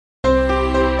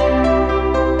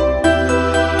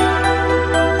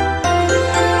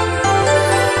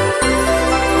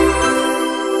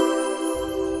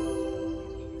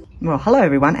Well, hello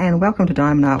everyone and welcome to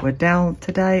Diamond Art with Del.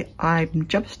 Today I'm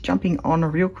just jumping on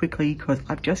real quickly because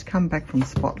I've just come back from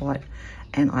Spotlight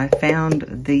and I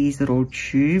found these little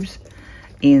tubes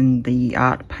in the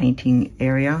art painting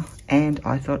area and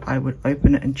I thought I would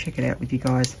open it and check it out with you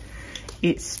guys.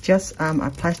 It's just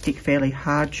a plastic fairly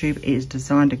hard tube. It is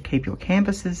designed to keep your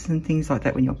canvases and things like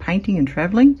that when you're painting and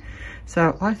traveling.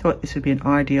 So I thought this would be an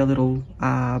ideal little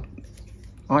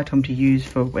item to use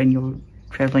for when you're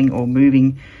traveling or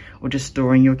moving or just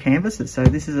storing your canvases. So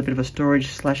this is a bit of a storage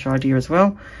slash idea as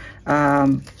well.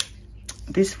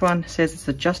 This one says it's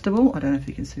adjustable. I don't know if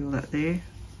you can see all that there.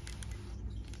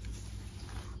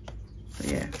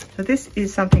 So yeah, so this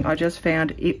is something I just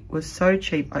found. It was so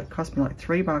cheap. It cost me like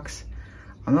 $3.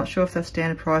 I'm not sure if that's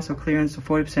standard price or clearance or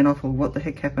 40% off or what the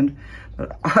heck happened,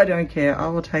 but I don't care. I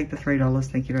will take the $3.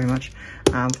 Thank you very much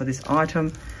for this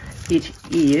item. It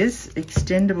is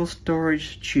extendable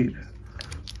storage tube.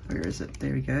 Where is it?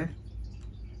 There we go.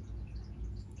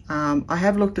 I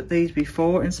have looked at these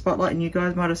before in Spotlight and you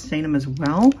guys might have seen them as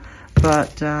well.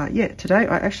 But yeah, today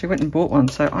I actually went and bought one.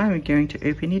 So I'm going to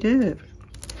open it up.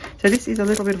 So this is a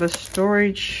little bit of a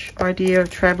storage idea,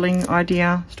 traveling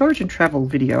idea, storage and travel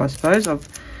video, I suppose, of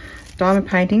diamond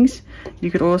paintings.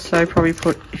 You could also probably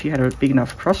put, if you had a big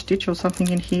enough cross stitch or something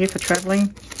in here for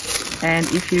traveling. And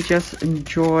if you just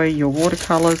enjoy your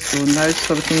watercolors or those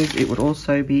sort of things, it would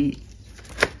also be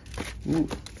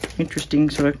interesting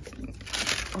sort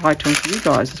of item for you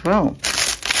guys as well.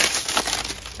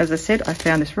 As I said, I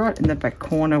found this right in the back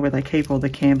corner where they keep all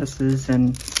the canvases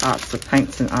and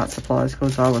paints and art supplies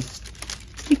because I was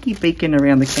sticky beaking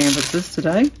around the canvases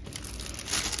today.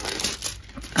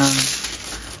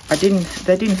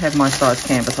 They didn't have my size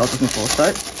canvas I was looking for, so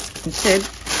instead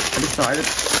I decided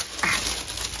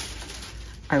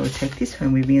I would take this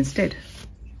home with me instead.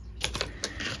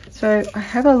 So I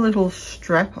have a little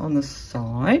strap on the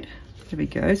side. There we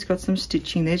go. It's got some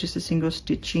stitching there, just a single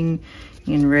stitching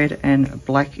in red and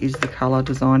black is the color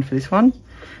designed for this one.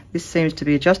 This seems to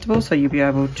be adjustable, so you'll be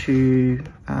able to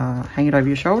hang it over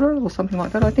your shoulder or something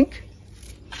like that, I think.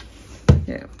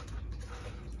 Yeah.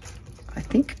 I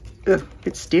think. Ugh, a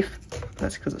bit stiff.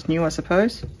 That's because it's new, I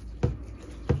suppose.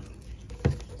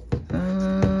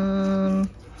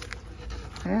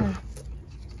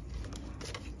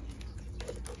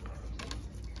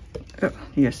 Oh,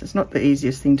 yes, it's not the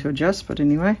easiest thing to adjust, but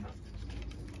anyway.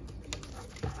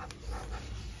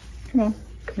 Come on,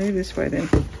 move this way then.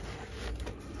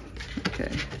 Okay,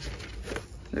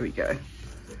 there we go.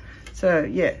 So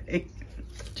yeah, it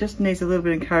just needs a little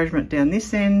bit of encouragement down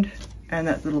this end, and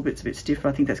that little bit's a bit stiff.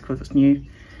 I think that's because it's new.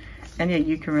 And yeah,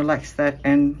 you can relax that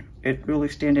and it will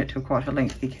extend out to quite a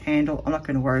lengthy handle. I'm not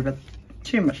going to worry about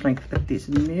too much length at this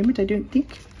moment, I don't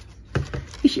think.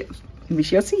 We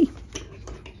shall see.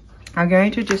 I'm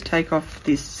going to just take off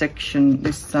this section,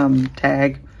 this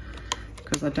tag,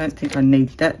 because I don't think I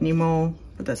need that anymore,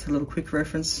 but that's a little quick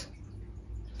reference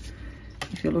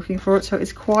if you're looking for it. So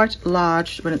it's quite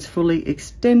large when it's fully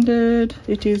extended.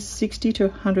 It is 60 to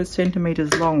 100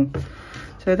 centimeters long.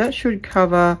 So that should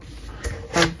cover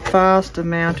a vast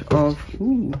amount of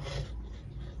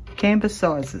canvas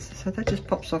sizes. So that just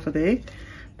pops off of there.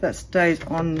 That stays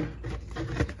on.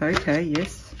 Okay,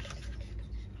 yes.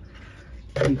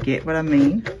 You get what I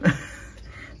mean.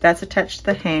 That's attached to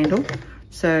the handle,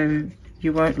 so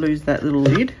you won't lose that little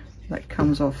lid that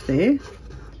comes off there. It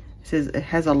says it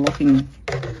has a locking.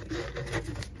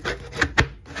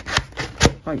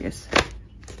 Oh yes,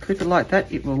 clip it like that,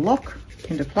 it will lock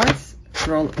into place.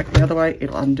 Roll it back the other way,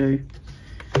 it'll undo.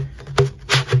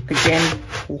 Again,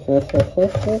 for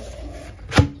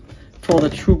the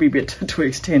chubby bit to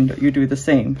extend, you do the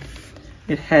same.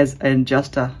 It has an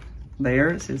adjuster there.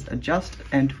 It says adjust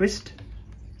and twist.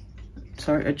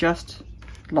 Sorry, adjust,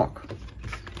 lock.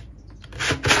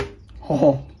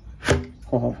 I'm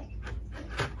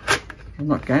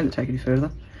not going to take it any further.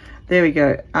 There we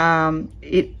go.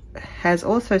 It has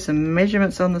also some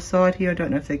measurements on the side here. I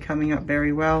don't know if they're coming up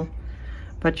very well,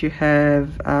 but you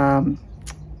have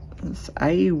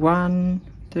A1,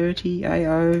 30,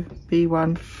 AO,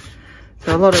 B1.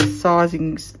 So a lot of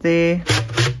sizings there.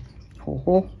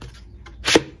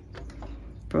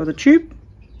 For the tube,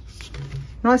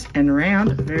 nice and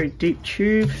round, a very deep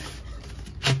tube.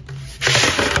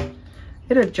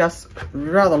 It adjusts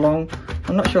rather long.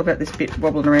 I'm not sure about this bit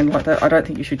wobbling around like that. I don't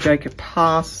think you should take it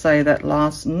past, say, that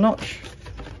last notch.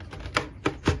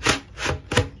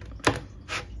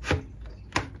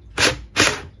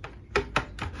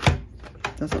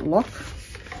 Does it lock?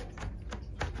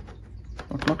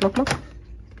 Lock, lock, lock, lock.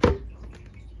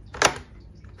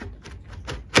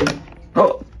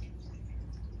 Oh!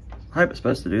 I hope it's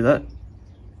supposed to do that.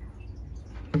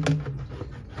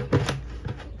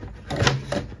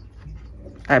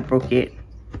 broke it.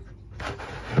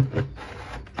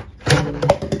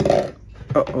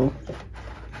 Uh-oh.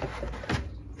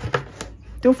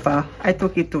 Too far. I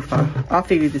took it too far. I'll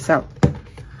figure this out.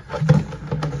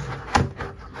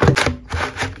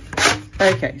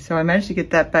 Okay, so I managed to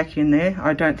get that back in there.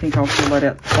 I don't think I'll pull that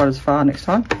out quite as far next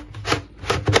time.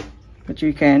 But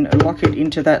you can lock it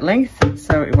into that length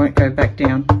so it won't go back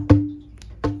down.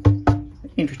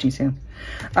 Interesting sound.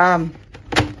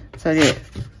 So yeah,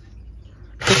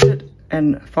 twist it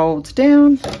and folds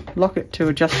down. Lock it to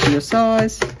adjust to your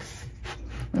size.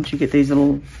 Once you get these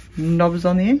little knobs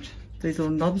on the edge, these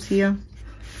little knobs here,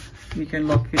 you can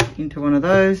lock it into one of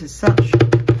those as such,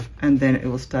 and then it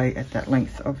will stay at that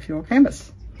length of your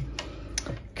canvas.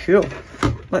 Cool.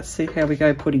 Let's see how we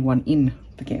go putting one in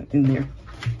there.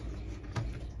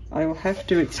 I will have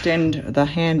to extend the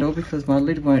handle because my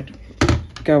lid won't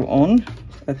go on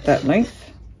at that length.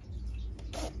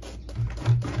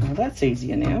 Oh, that's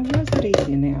easier now. Why is that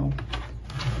easier now?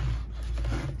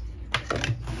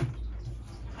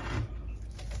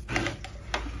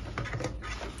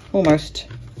 Almost.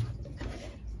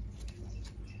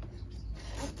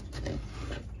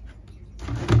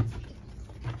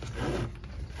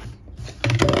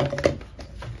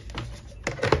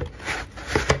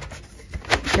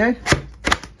 Go.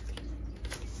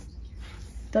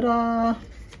 Ta-da!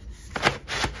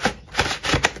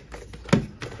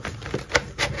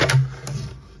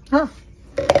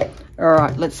 All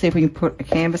right, let's see if we can put a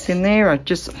canvas in there. I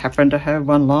just happen to have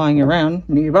one lying around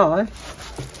nearby,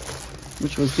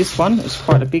 which was this one. It was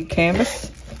quite a big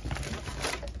canvas.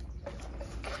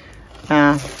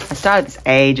 I started this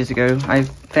ages ago. I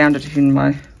found it in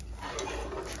my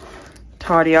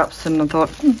tidy ups and I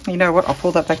thought, you know what, I'll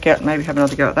pull that back out and maybe have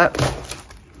another go at that.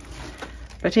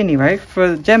 But anyway,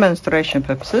 for demonstration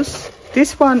purposes,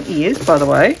 this one is, by the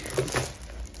way,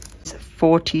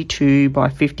 42 by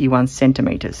 51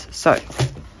 centimeters. So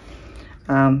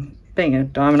being a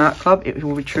Diamond Art Club, it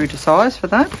will be true to size for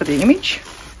that, for the image.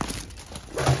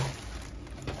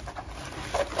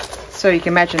 So you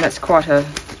can imagine that's quite a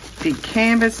big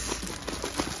canvas.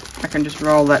 I can just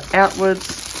roll that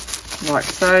outwards like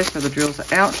so the drills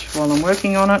are out while I'm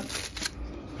working on it.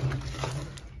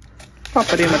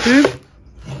 Pop it in my tube.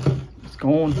 It's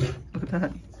gone. Look at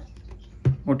that.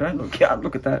 Well, don't look. Yeah,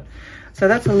 look at that. So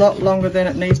that's a lot longer than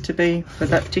it needs to be for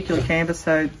that particular canvas.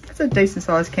 So it's a decent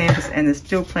sized canvas and there's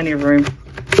still plenty of room.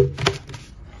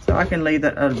 So I can leave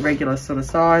that a regular sort of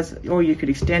size, or you could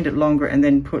extend it longer and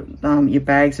then put your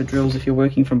bags of drills if you're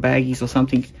working from baggies or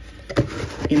something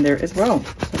in there as well.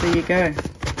 So there you go.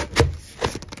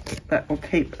 That will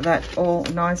keep that all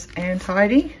nice and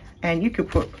tidy. And you could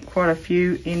put quite a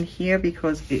few in here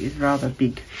because it is rather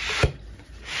big.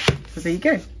 So there you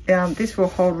go. This will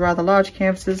hold rather large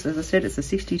canvases. As I said, it's a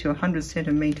 60 to 100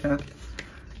 centimeter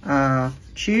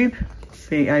tube.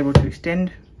 Be able to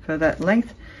extend for that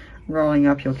length, rolling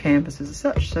up your canvases as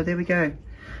such. So there we go.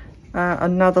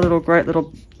 Another great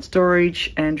little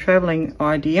storage and traveling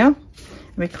idea.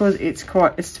 Because it's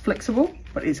flexible,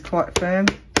 but it's quite firm.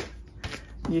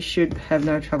 You should have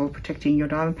no trouble protecting your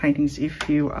diamond paintings if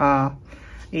you are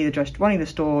either just wanting to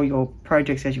store your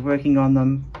projects as you're working on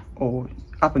them, or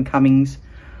up and comings,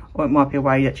 or it might be a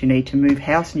way that you need to move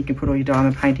house and you can put all your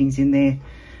diamond paintings in there.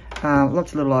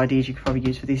 Lots of little ideas you could probably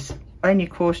use for this. And of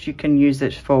course you can use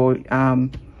it for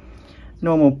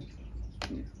normal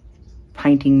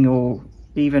painting, or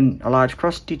even a large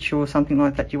cross stitch or something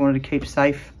like that you wanted to keep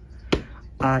safe.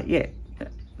 Yeah,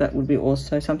 that would be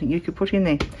also something you could put in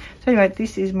there. So anyway,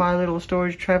 this is my little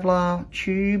storage traveler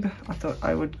tube. I thought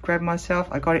I would grab myself.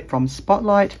 I got it from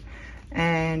Spotlight,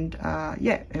 and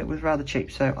yeah, it was rather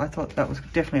cheap, so I thought that was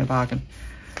definitely a bargain.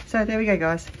 So there we go,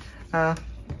 guys. I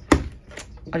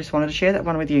just wanted to share that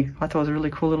one with you. I thought it was a really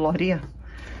cool little idea.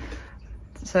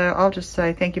 So I'll just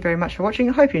say thank you very much for watching.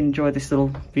 I hope you enjoyed this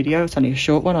little video. It's only a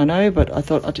short one, I know, but I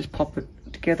thought I'd just pop it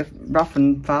together rough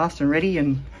and fast and ready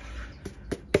and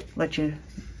let you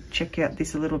check out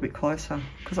this a little bit closer,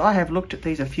 because I have looked at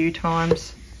these a few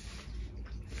times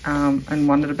and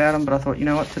wondered about them, but I thought, you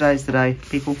know what, today's the day,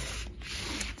 people.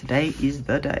 Today is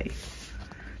the day.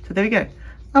 So there we go.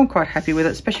 I'm quite happy with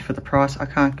it, especially for the price. I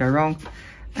can't go wrong.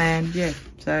 And yeah,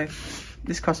 so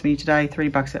this cost me today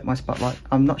 $3 at my Spotlight.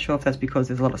 I'm not sure if that's because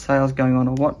there's a lot of sales going on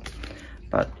or what,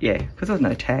 but yeah, because there was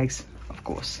no tags, of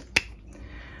course.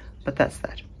 But that's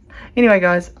that. Anyway,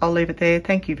 guys, I'll leave it there.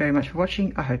 Thank you very much for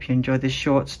watching. I hope you enjoyed this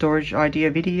short storage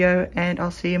idea video, and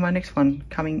I'll see you in my next one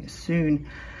coming soon.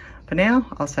 For now,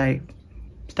 I'll say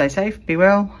stay safe, be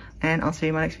well, and I'll see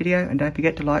you in my next video. And don't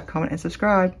forget to like, comment, and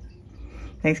subscribe.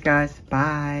 Thanks, guys.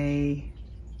 Bye.